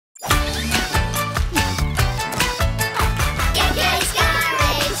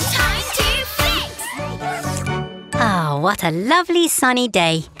what a lovely sunny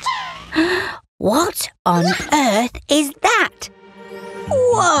day. What on earth is that?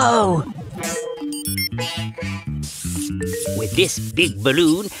 Whoa! With this big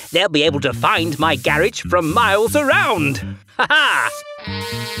balloon, they'll be able to find my garage from miles around. Ha-ha!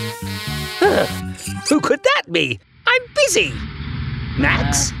 Who could that be? I'm busy.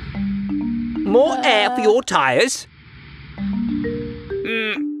 Max? More air for your tyres?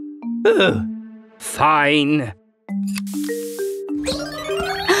 Fine.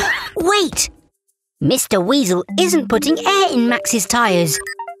 Wait! Mr. Weasel isn't putting air in Max's tyres.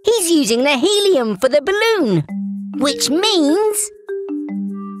 He's using the helium for the balloon. Which means...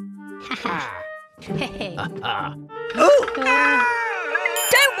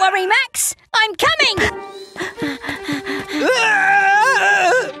 Don't worry, Max! I'm coming!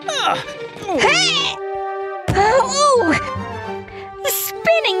 Hey! Oh!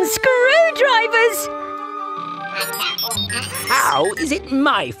 Spinning screwdrivers! How is it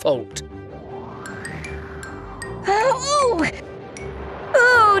my fault? Oh!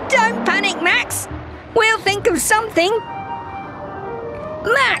 Oh, don't panic, Max! We'll think of something.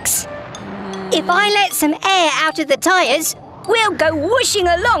 Max! If I let some air out of the tyres, we'll go whooshing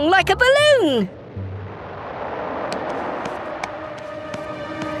along like a balloon.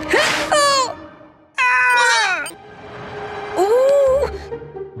 Oh! Ah! Ooh!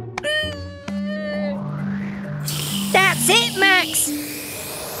 That's it, Max!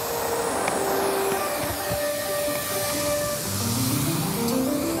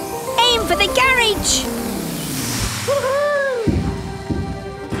 Aim for the garage!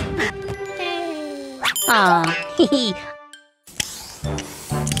 Ah,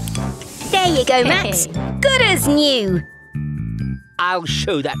 there you go, Max. Good as new. I'll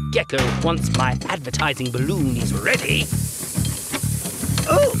show that gecko once my advertising balloon is ready.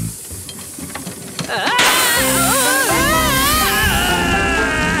 Oh!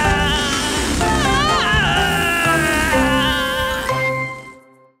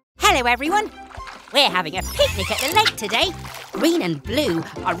 Hello, everyone. We're having a picnic at the lake today. Green and blue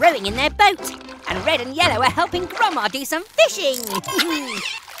are rowing in their boat, and red and yellow are helping Grandma do some fishing.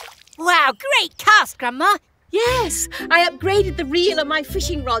 Wow, great cast, Grandma. Yes, I upgraded the reel on my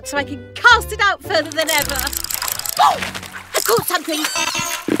fishing rod so I can cast it out further than ever. Oh, I caught something.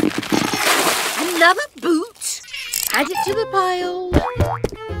 Another boot. Add it to the pile.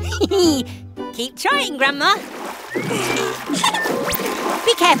 Keep trying, Grandma.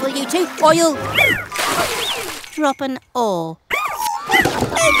 Be careful, you two, or you'll drop an oar.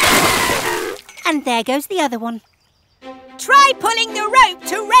 And there goes the other one. Try pulling the rope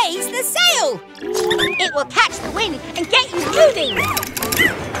to raise the sail. It will catch the wind and get you moving.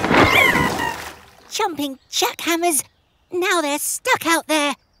 Jumping jackhammers. Now they're stuck out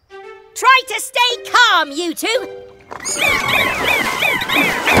there. Try to stay calm, you two.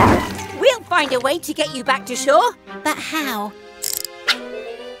 We'll find a way to get you back to shore. But how?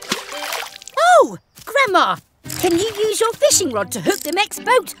 Oh, Grandma, can you use your fishing rod to hook the next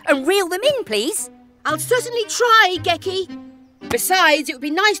boat and reel them in, please? I'll certainly try, Gecky. Besides, it would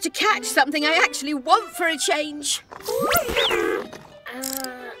be nice to catch something I actually want for a change.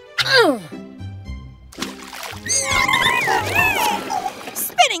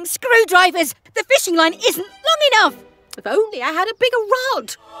 Spinning screwdrivers! The fishing line isn't long enough! If only I had a bigger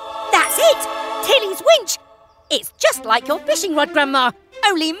rod. That's it! Tilly's winch! It's just like your fishing rod, Grandma,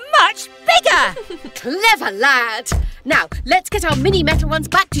 only much bigger! Clever lad. Now, let's get our mini metal ones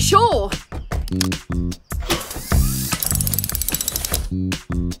back to shore.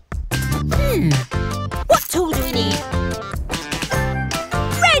 What tool do we need?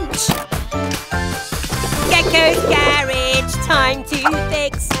 Wrench! Gecko's garage, time to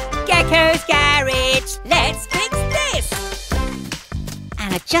fix. Gecko's garage, let's fix this.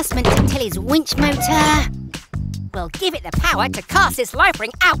 An adjustment to Tilly's winch motor. We'll give it the power to cast this life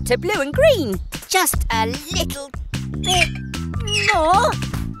ring out to blue and green. Just a little bit more.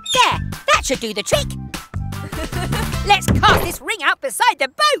 There, that should do the trick. Let's cast this ring out beside the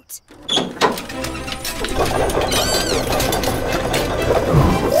boat.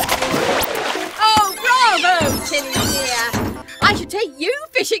 Oh, bravo, Tilly dear. I should take you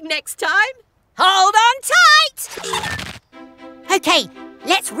fishing next time. Hold on tight. OK,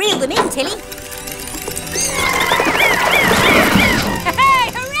 let's reel them in, Tilly.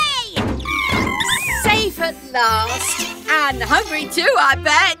 Hey, hooray! Safe at last. And hungry too, I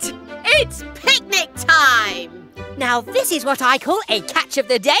bet. It's picnic time. Now this is what I call a catch of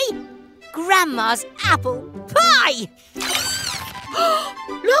the day. Grandma's apple pie.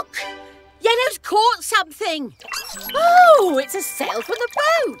 Look, Yellow's caught something. Oh, it's a sail from the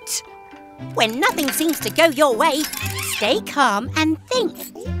boat. When nothing seems to go your way, stay calm and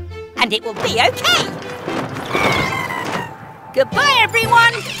think. And it will be okay. Goodbye,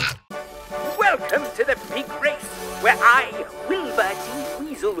 everyone! Welcome to the big race, where I, Wilbur T.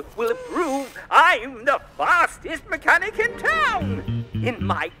 Weasel, will prove I'm the fastest mechanic in town in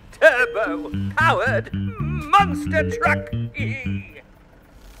my turbo-powered monster truck.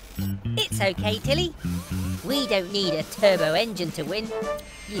 It's okay, Tilly. We don't need a turbo engine to win.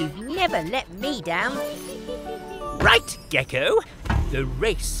 You've never let me down. Right, Gecko. The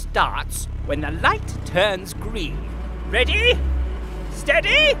race starts when the light turns green. Ready?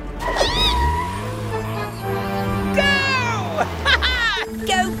 Steady? Go!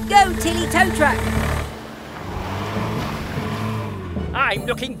 Go, Tilly Tow Truck! I'm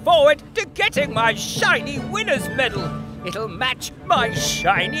looking forward to getting my shiny winner's medal. It'll match my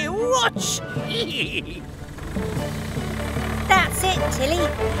shiny watch. That's it, Tilly.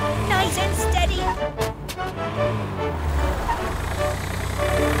 Nice and steady.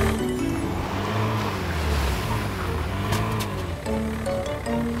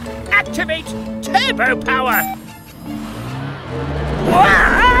 Activate turbo power.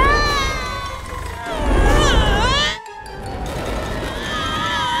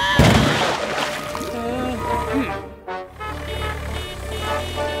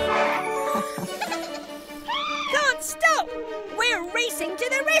 Can't stop! We're racing to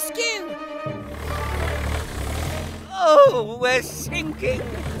the rescue! Oh, we're sinking.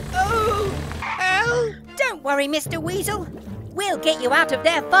 Oh, hell. Don't worry, Mr. Weasel. We'll get you out of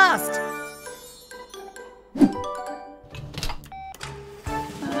there fast.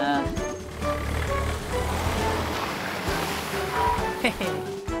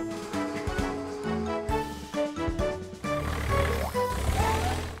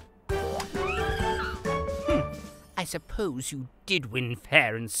 I suppose you did win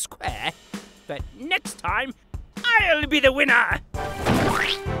fair and square, but next time I'll be the winner.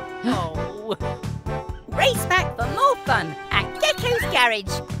 Oh. Race back for more fun at Gecko's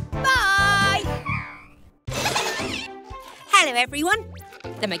Garage. Bye! Hello, everyone.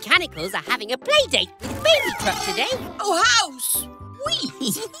 The Mechanicals are having a play date with Baby Truck today. Oh, how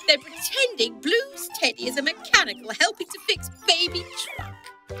sweet! They're pretending Blue's Teddy is a mechanical helping to fix Baby Truck.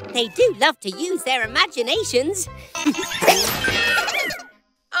 They do love to use their imaginations.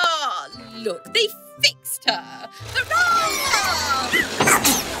 Ah, look, they fixed her. Hurrah!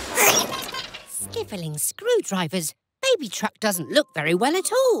 Skiffling screwdrivers. Baby Truck doesn't look very well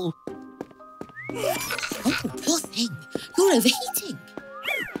at all. Oh, poor thing. You're overheating.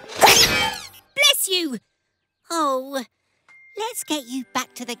 Bless you! Oh, let's get you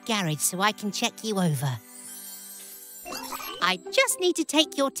back to the garage so I can check you over. I just need to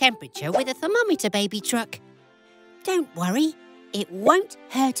take your temperature with a thermometer, Baby Truck. Don't worry, it won't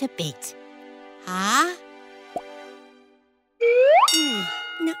hurt a bit.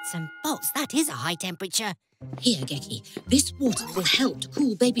 Nuts and bolts, that is a high temperature. Here, Gecky, this water will help to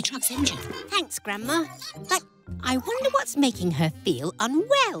cool Baby Truck's engine. Thanks, Grandma. But I wonder what's making her feel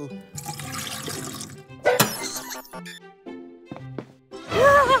unwell.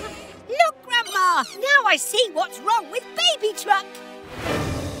 Look, Grandma! Now I see what's wrong with Baby Truck.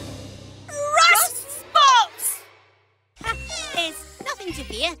 Rust spots! There's nothing to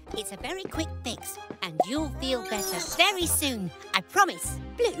fear. It's a very quick fix, and you'll feel better very soon. I promise.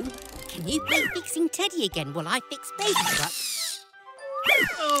 Blue, can you play fixing Teddy again while I fix Baby Truck?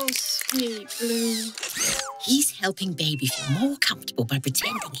 Oh, sweet Blue. He's helping Baby feel more comfortable by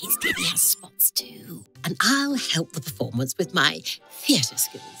pretending his Teddy has spots too. And I'll help the performance with my theatre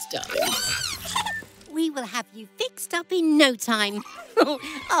skills, darling. We will have you fixed up in no time.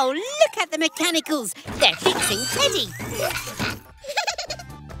 Oh, look at the Mechanicals. They're fixing Teddy.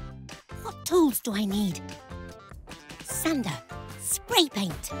 What tools do I need? Sander, spray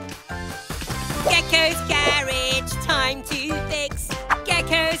paint. Gecko's Garage, time to fix.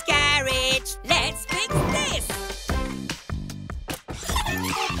 Gecko's Garage, let's fix this.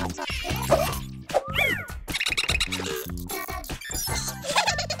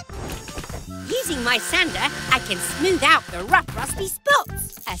 Using my sander, I can smooth out the rough, rusty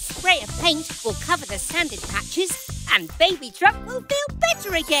spots. A spray of paint will cover the sanded patches, and Baby Truck will feel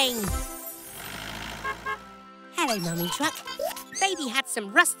better again. Hello, Mummy Truck. Baby had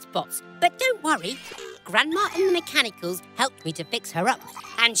some rust spots, but don't worry. Grandma and the Mechanicals helped me to fix her up,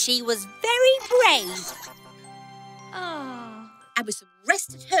 and she was very brave. Ah, and with some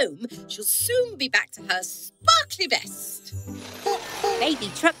rest at home, she'll soon be back to her sparkly best. Baby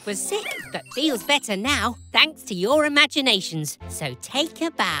Truck was sick, but feels better now, thanks to your imaginations. So take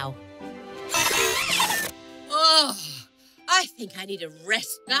a bow. Oh, I think I need a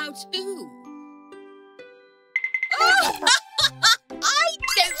rest now too. I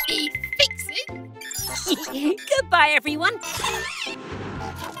don't need fixing. Goodbye, everyone.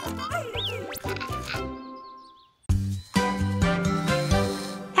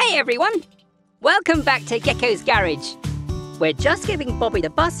 Hey, everyone. Welcome back to Gecko's Garage. We're just giving Bobby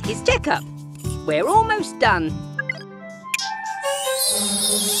the bus his checkup. We're almost done.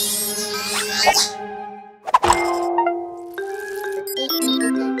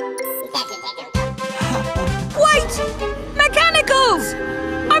 Wait! Mechanicals!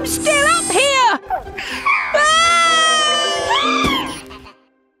 I'm still up here!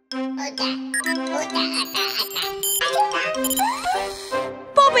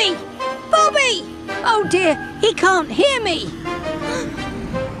 Bobby! Bobby! Oh dear, he can't hear me!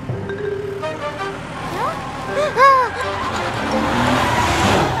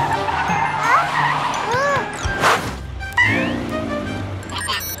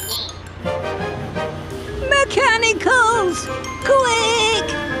 Mechanicals! Quick!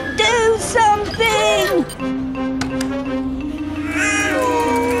 Do something!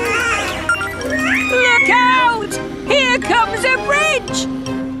 Look out! Here comes a bridge!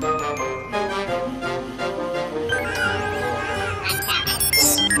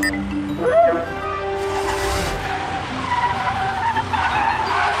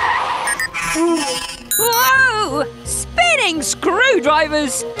 Whoa! Spinning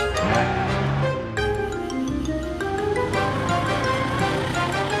screwdrivers!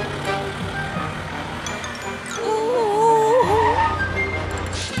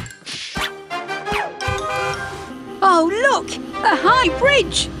 Oh, look! A high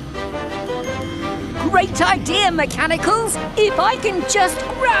bridge! Great idea, Mechanicals! If I can just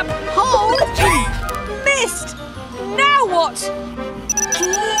grab hold... Missed! Now what?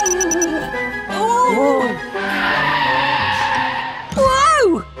 Whoa!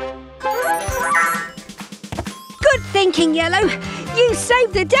 Whoa! Good thinking, Yellow. You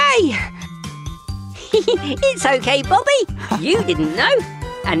saved the day. It's okay, Bobby. You didn't know,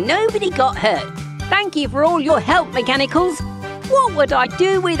 and nobody got hurt. Thank you for all your help, Mechanicals. What would I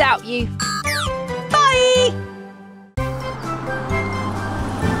do without you? Bye!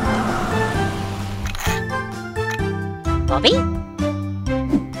 Bobby?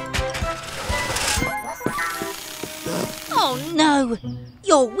 Oh no!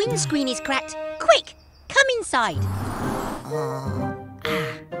 Your windscreen is cracked. Quick, come inside.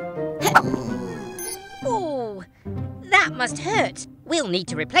 Oh, that must hurt. We'll need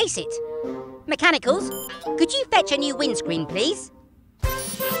to replace it. Mechanicals, could you fetch a new windscreen, please?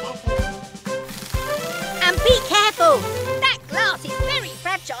 And be careful! That glass is very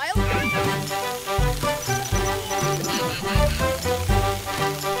fragile.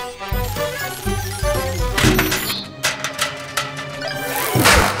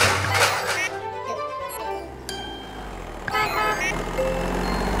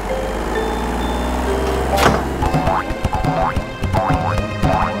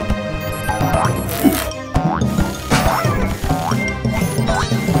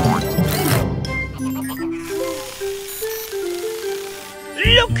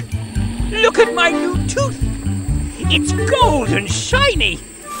 Look at my new tooth! It's gold and shiny!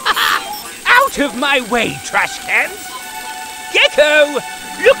 Out of my way, trash cans! Gecko!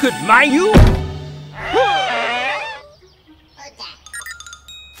 Look at my new...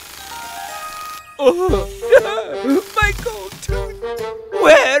 Oh, my gold tooth!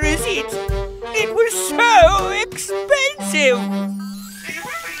 Where is it? It was so expensive!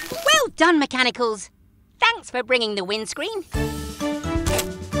 Well done, Mechanicals. Thanks for bringing the windscreen.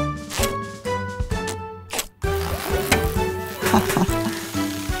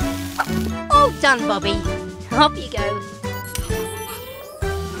 All done, Bobby. Off you go.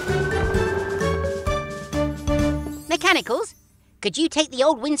 Mechanicals, could you take the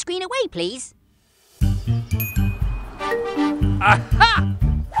old windscreen away, please? Aha!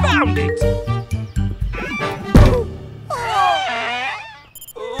 Found it!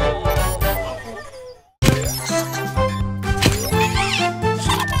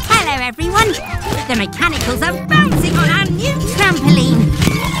 Hello, everyone. The Mechanicals are bouncing on our new trampoline.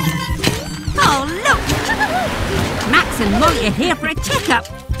 Oh, look! Max and Molly are here for a checkup.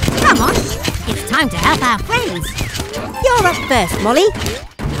 Come on, it's time to help our friends. You're up first, Molly.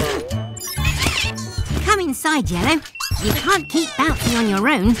 Come inside, Yellow. You can't keep bouncing on your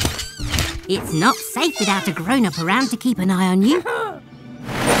own. It's not safe without a grown-up around to keep an eye on you.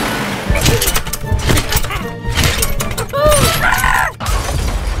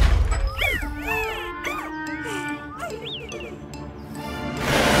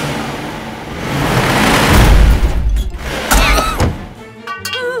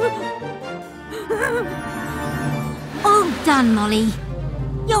 done, Molly.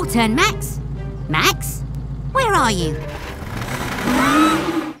 Your turn, Max. Max? Where are you?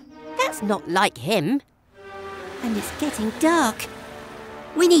 That's not like him. And it's getting dark.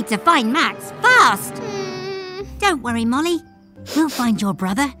 We need to find Max, fast! Don't worry, Molly. We'll find your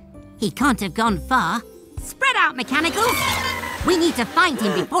brother. He can't have gone far. Spread out, Mechanicals! We need to find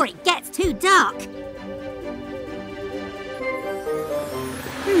him before it gets too dark.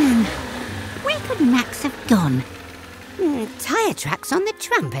 Where could Max have gone? Tyre tracks on the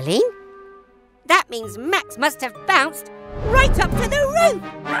trampoline? That means Max must have bounced right up to the roof!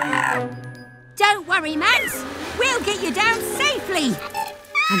 Don't worry, Max. We'll get you down safely.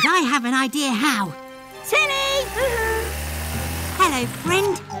 And I have an idea how. Tilly! Hello,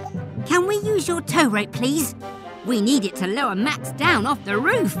 friend. Can we use your tow rope, please? We need it to lower Max down off the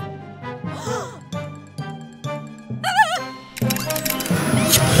roof.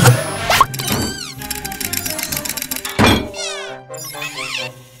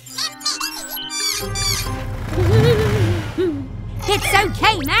 It's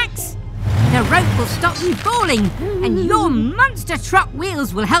okay, Max. The rope will stop you falling, and your monster truck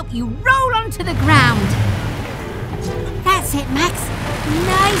wheels will help you roll onto the ground. That's it, Max.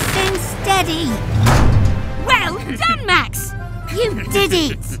 Nice and steady. Well done, Max. You did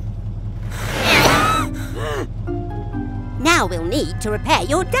it. Now we'll need to repair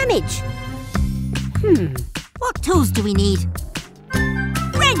your damage. What tools do we need?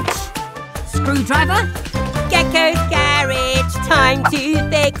 Wrench. Screwdriver. Gecko's garage, time to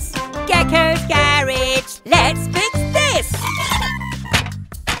fix. Gecko's garage, let's fix this.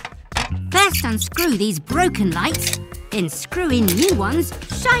 First unscrew these broken lights, then screw in new ones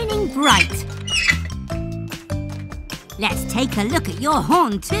shining bright. Let's take a look at your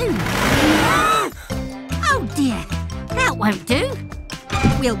horn too. Oh dear, that won't do.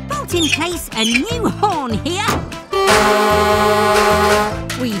 We'll bolt in place a new horn here.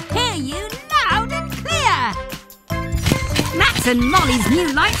 We hear you loud and clear. Max and Molly's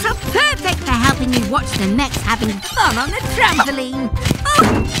new lights are perfect for helping you watch the mechs having fun on the trampoline.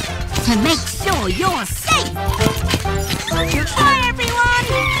 Oh, to make sure you're safe. Goodbye, everyone.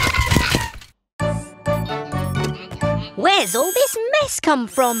 Where's all this mess come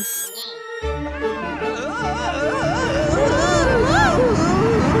from?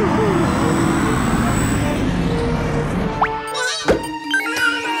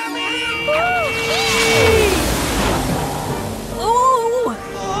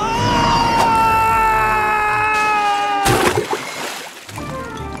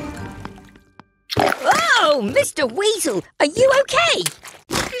 Mr. Weasel, are you okay?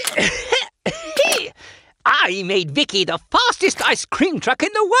 I made Vicky the fastest ice cream truck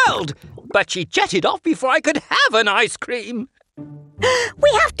in the world, but she jetted off before I could have an ice cream. We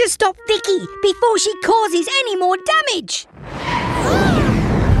have to stop Vicky before she causes any more damage.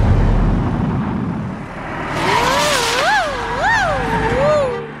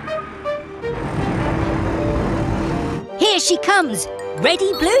 Here she comes.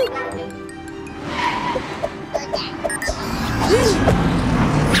 Ready, Blue?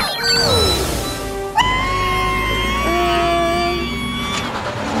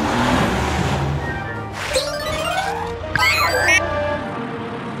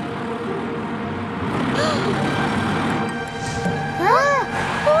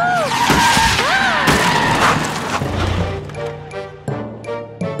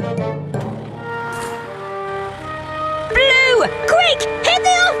 Blue, quick, hit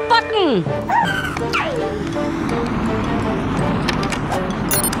the off button!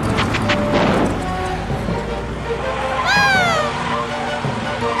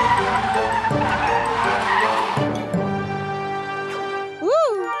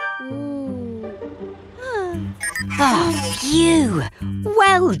 Oh, phew!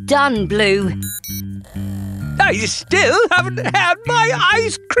 Well done, Blue. I still haven't had my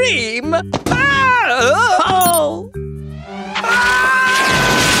ice cream. Oh!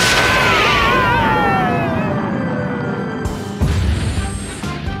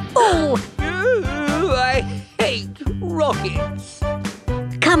 Oh! I hate rockets.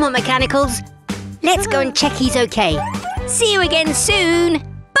 Come on, Mechanicals. Let's go and check he's okay. See you again soon.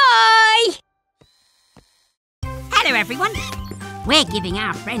 Bye! Hello, everyone. We're giving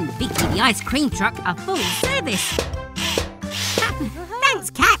our friend Vicky the ice cream truck a full service. Thanks,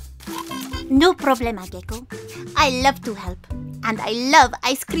 Cat. No problema, Gecko. I love to help. And I love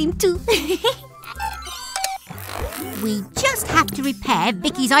ice cream too. We just have to repair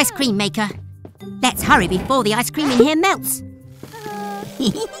Vicky's ice cream maker. Let's hurry before the ice cream in here melts.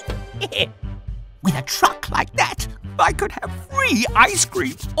 With a truck like that, I could have free ice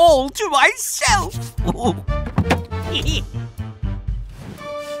cream all to myself.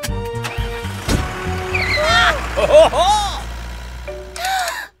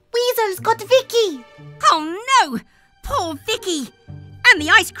 Weasel's got Vicky. Oh no! Poor Vicky! And the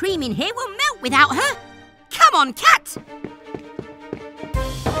ice cream in here will melt without her. Come on, Cat!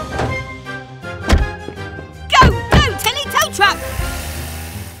 Go, Tilly Tow Truck!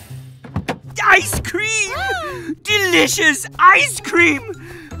 Ice cream! Delicious ice cream!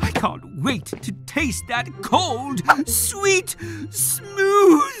 I can't wait to taste that cold, sweet,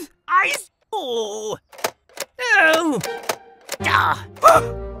 smooth ice. Oh!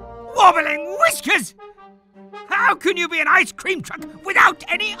 Wobbling whiskers! How can you be an ice cream truck without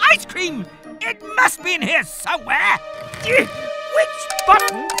any ice cream? It must be in here somewhere. Which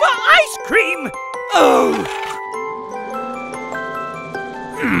button for ice cream? Oh!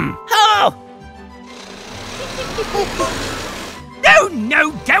 Oh!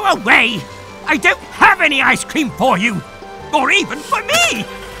 No, go away! I don't have any ice cream for you, or even for me!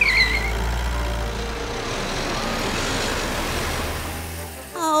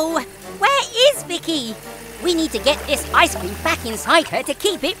 Oh, where is Vicky? We need to get this ice cream back inside her to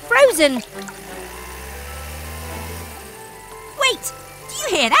keep it frozen. Wait, do you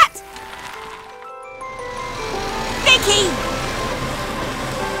hear that? Vicky!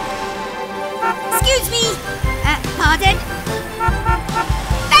 Excuse me. Pardon?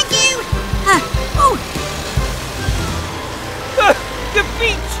 Thank you. The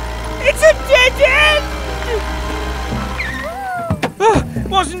beach! It's a dead end!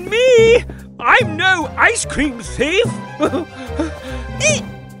 Wasn't me! I'm no ice cream thief!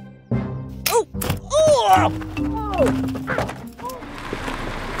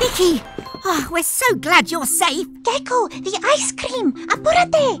 Vicky! Oh, we're so glad you're safe. Gecko, the ice cream.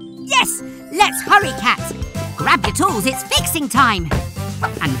 Apúrate. Yes, let's hurry, Cat. Grab your tools, it's fixing time.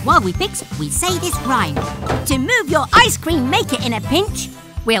 And while we fix, we say this rhyme. To move your ice cream, make it in a pinch.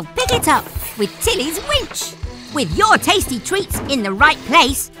 We'll pick it up with Tilly's winch. With your tasty treats in the right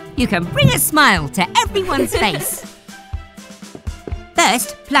place, you can bring a smile to everyone's face.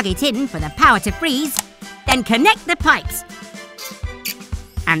 First, plug it in for the power to freeze. Then connect the pipes.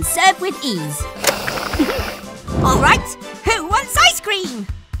 And serve with ease. All right, who wants ice cream?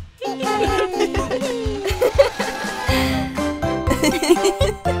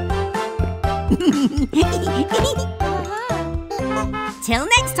 Till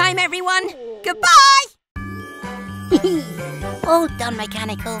next time, everyone. Goodbye. All done,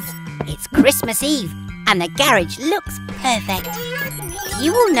 mechanicals. It's Christmas Eve, and the garage looks perfect. Do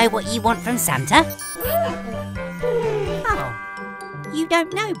you all know what you want from Santa? Oh, you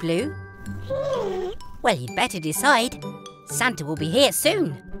don't know, Blue? Well, you'd better decide. Santa will be here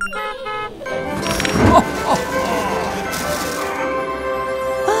soon.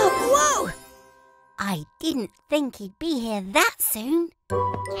 Oh, whoa! I didn't think he'd be here that soon.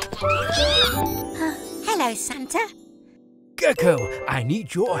 Hello, Santa. Gecko, I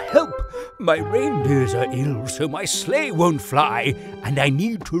need your help. My reindeers are ill, so my sleigh won't fly, and I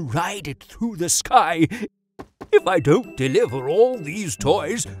need to ride it through the sky. If I don't deliver all these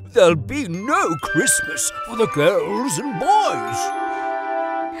toys, there'll be no Christmas for the girls and boys.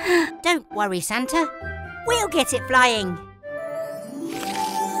 Don't worry, Santa. We'll get it flying.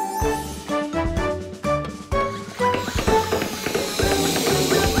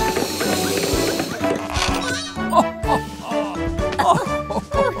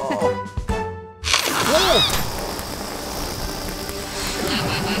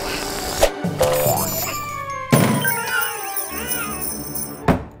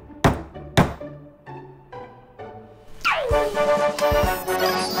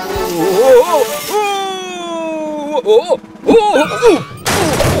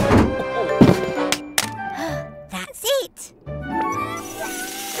 That's it.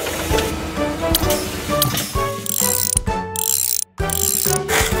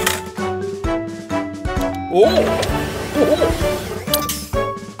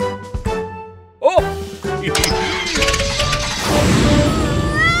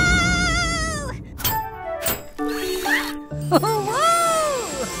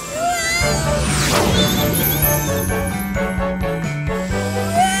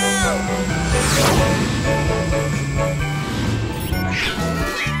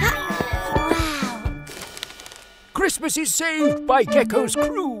 Christmas is saved by Gecko's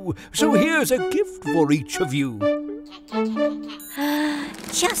crew, so here's a gift for each of you.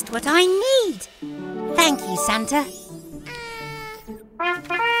 Just what I need. Thank you, Santa.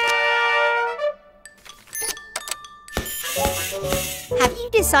 Have you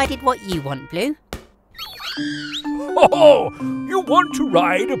decided what you want, Blue? Oh, you want to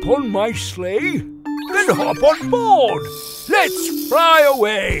ride upon my sleigh? Then hop on board. Let's fly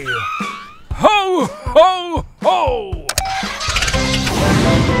away. Ho, ho, ho!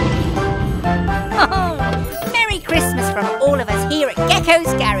 Oh, Merry Christmas from all of us here at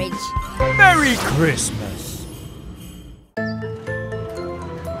Gecko's Garage. Merry Christmas!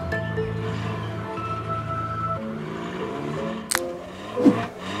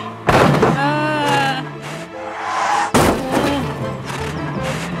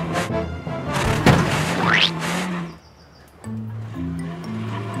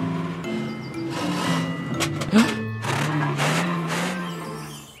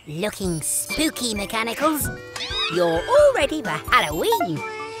 Looking spooky, Mechanicals. You're all ready for Halloween.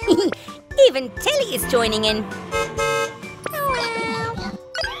 Even Tilly is joining in.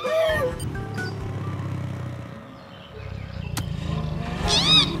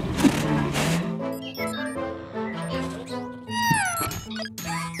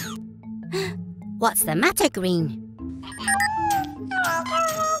 What's the matter, Green?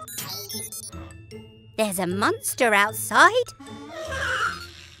 There's a monster outside?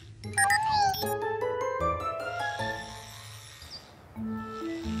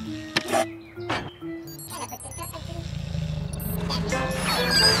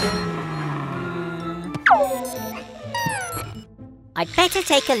 I'd better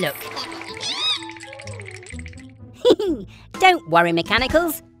take a look. Don't worry,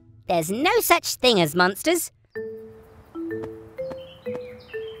 Mechanicals. There's no such thing as monsters.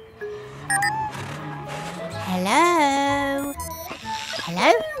 Hello?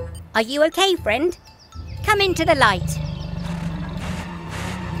 Hello? Are you okay, friend? Come into the light.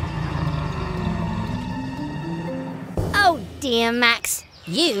 Oh dear, Max.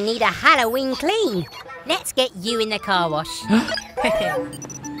 You need a Halloween clean. Let's get you in the car wash.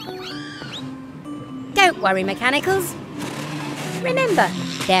 Don't worry, Mechanicals. Remember,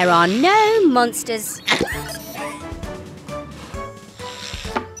 there are no monsters.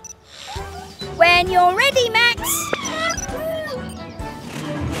 When you're ready, Max.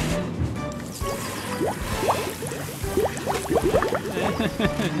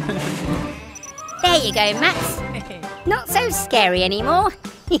 There you go, Max. Not so scary anymore.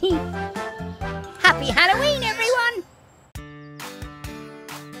 Happy Halloween, everyone!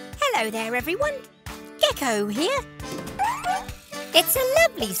 Hello there, everyone. Gecko here. It's a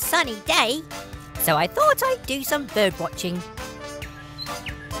lovely sunny day, so I thought I'd do some bird watching.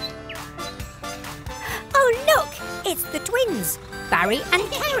 Oh, look! It's the twins, Barry and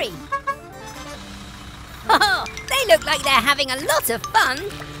Kerry. Oh, they look like they're having a lot of fun.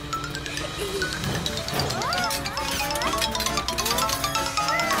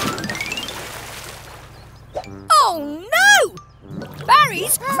 Oh no!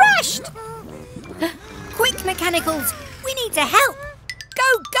 Barry's crashed! Quick, Mechanicals! We need to help!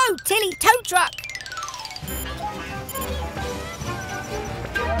 Go, go, Tilly tow truck!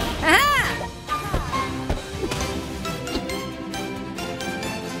 Aha!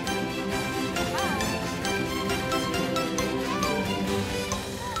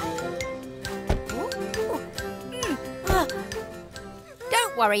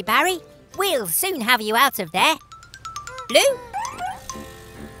 Don't worry, Barry. We'll soon have you out of there. Blue?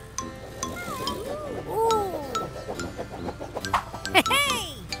 Ooh.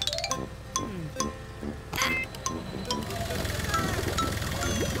 Hey!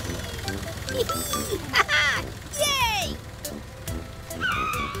 Yay!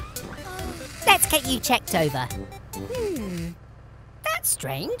 Let's get you checked over. That's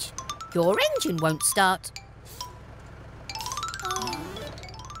strange. Your engine won't start.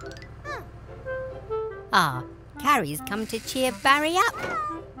 Ah, Carrie's come to cheer Barry up.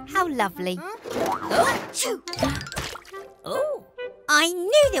 How lovely. Oh, I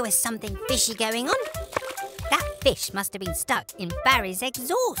knew there was something fishy going on. That fish must have been stuck in Barry's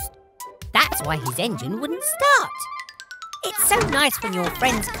exhaust. That's why his engine wouldn't start. It's so nice when your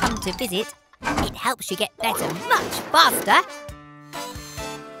friends come to visit. It helps you get better much faster.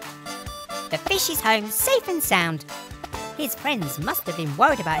 The fish is home safe and sound. His friends must have been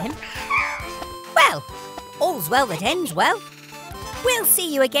worried about him. Well, all's well that ends well. We'll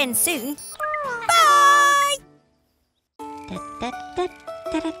see you again soon. Bye!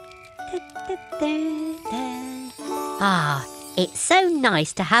 Ah, it's so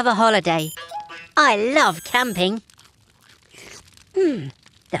nice to have a holiday. I love camping. The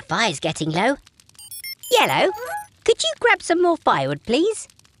fire's getting low. Yellow, could you grab some more firewood, please?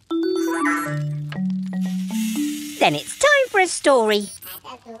 Then it's time for a story.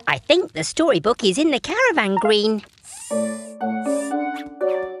 I think the storybook is in the caravan, Green.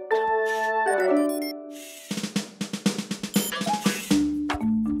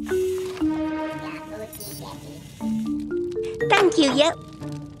 Thank you, Yep.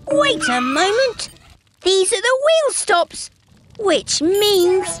 Wait a moment. These are the wheel stops, which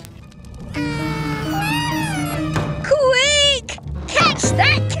means... Quick! Catch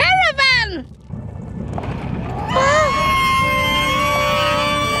that caravan!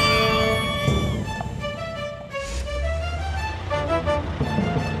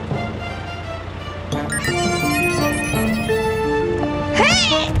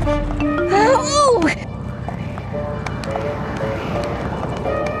 Hey! Oh!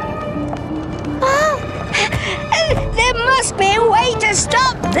 There must be a way to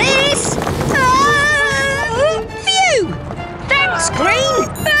stop this! Phew! Thanks, Green!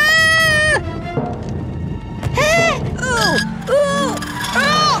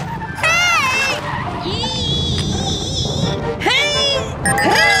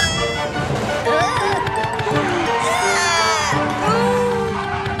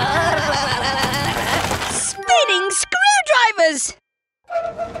 Spinning screwdrivers!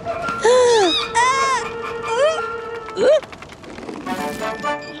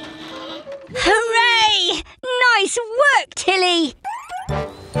 Hooray! Nice work, Tilly!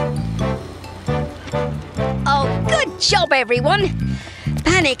 Oh, good job, everyone!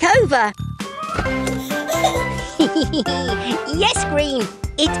 Panic over! Yes, Green,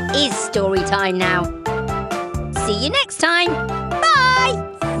 it is story time now. See you next time. Bye!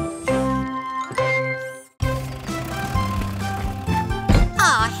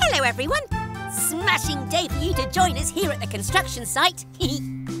 Ah, hello, everyone. Smashing day for you to join us here at the construction site.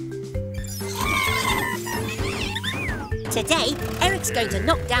 Today, Eric's going to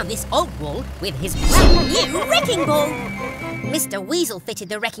knock down this old wall with his brand new wrecking ball. Mr. Weasel fitted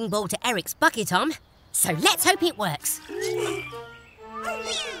the wrecking ball to Eric's bucket arm, so let's hope it works.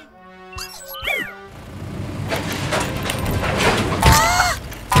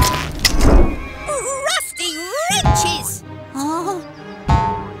 Rusty wrenches! Oh.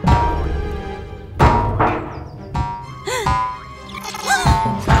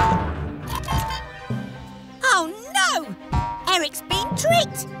 Oh no! Eric's been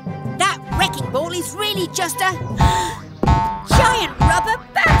tricked! That wrecking ball is really just a giant rubber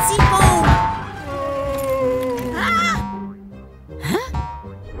bouncy ball! Huh?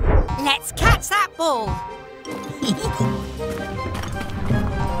 Let's catch that ball!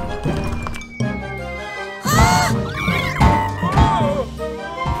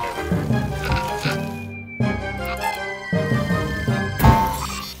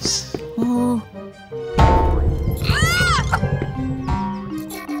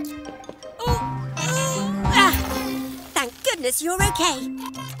 You're okay.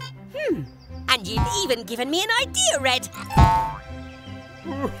 And you've even given me an idea, Red.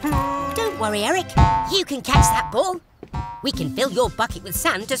 Don't worry, Eric. You can catch that ball. We can fill your bucket with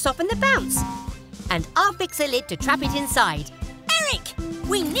sand to soften the bounce. And I'll fix a lid to trap it inside. Eric,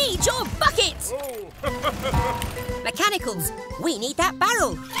 we need your bucket! Mechanicals, we need that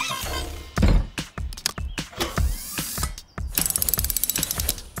barrel.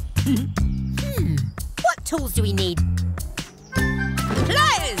 What tools do we need?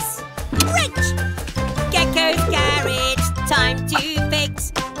 Pliers! Wrench! Gecko's garage, time to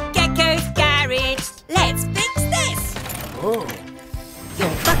fix. Gecko's garage, let's fix this! Oh. Your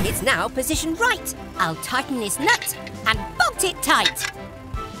bucket's now positioned right. I'll tighten this nut and bolt it tight.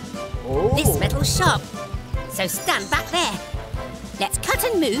 Oh. This metal's sharp, so stand back there. Let's cut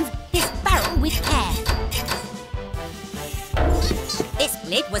and move this barrel with care. This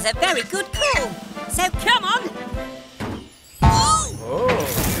lid was a very good call, so come on! Oh.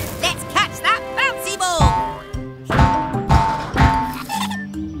 Let's catch that bouncy ball!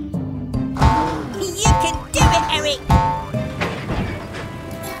 You can do it, Eric!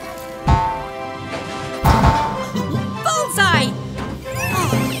 Bullseye! Oh,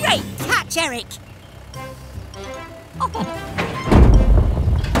 great catch, Eric! Oh.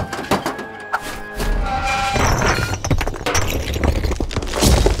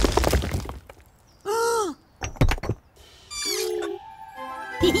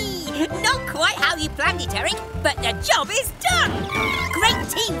 Not quite how you planned it, Eric, but the job is done! Great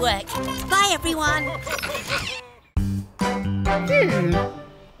teamwork! Bye, everyone!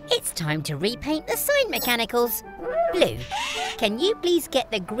 It's time to repaint the sign, Mechanicals. Blue, can you please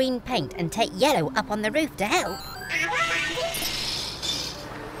get the green paint and take yellow up on the roof to help?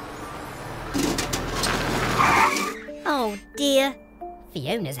 Oh dear,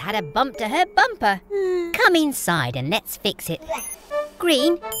 Fiona's had a bump to her bumper. Come inside and let's fix it.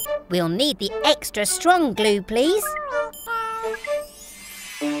 Green, we'll need the extra strong glue, please.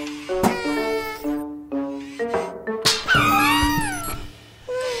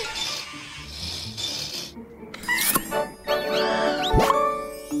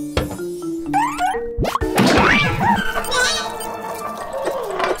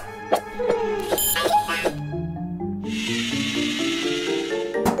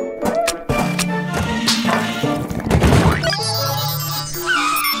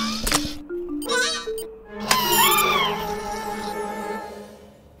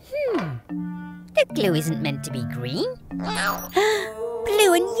 The glue isn't meant to be green.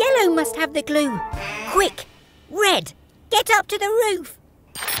 Blue and yellow must have the glue. Quick, red, get up to the roof.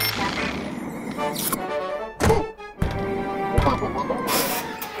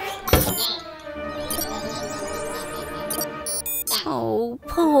 Oh,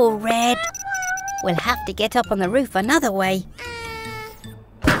 poor Red. We'll have to get up on the roof another way.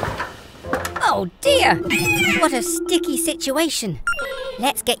 Oh dear! What a sticky situation.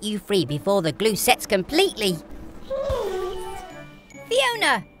 Let's get you free before the glue sets completely.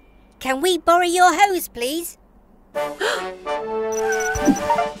 Fiona, can we borrow your hose, please?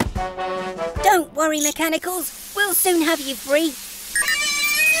 Don't worry, Mechanicals. We'll soon have you free.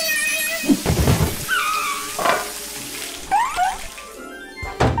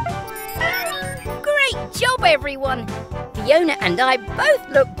 Great job, everyone. Fiona and I both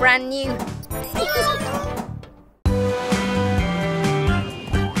look brand new.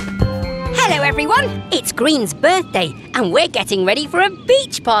 Hello, everyone. It's Green's birthday, and we're getting ready for a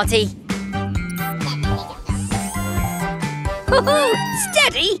beach party.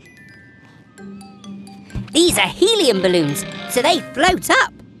 Steady! These are helium balloons, so they float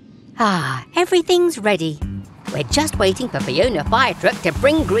up. Everything's ready. We're just waiting for Fiona Fire Truck to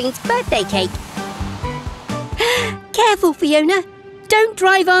bring Green's birthday cake. Careful, Fiona. Don't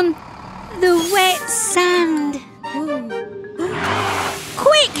drive on the wet sand.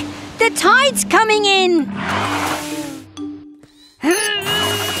 Quick! The tide's coming in.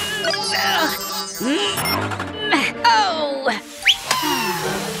 Oh!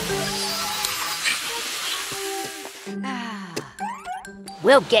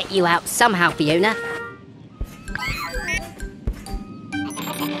 We'll get you out somehow, Fiona.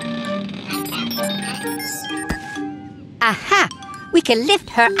 Aha! We can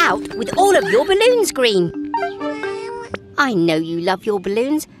lift her out with all of your balloons, Green. I know you love your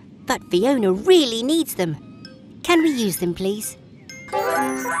balloons, but Fiona really needs them. Can we use them, please?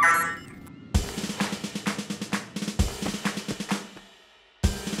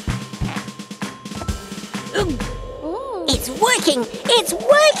 It's working! It's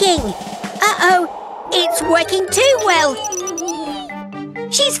working! Uh-oh! It's working too well!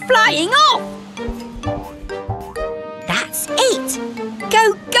 She's flying off! That's it!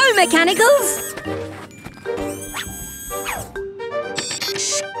 Go, go, Mechanicals!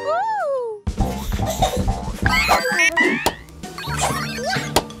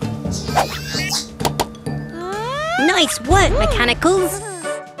 Nice work, Mechanicals!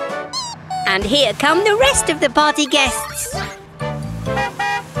 And here come the rest of the party guests.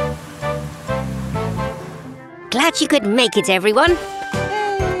 Glad you could make it, everyone.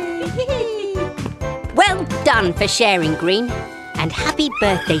 Well done for sharing, Green. And happy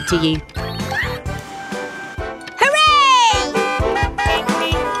birthday to you.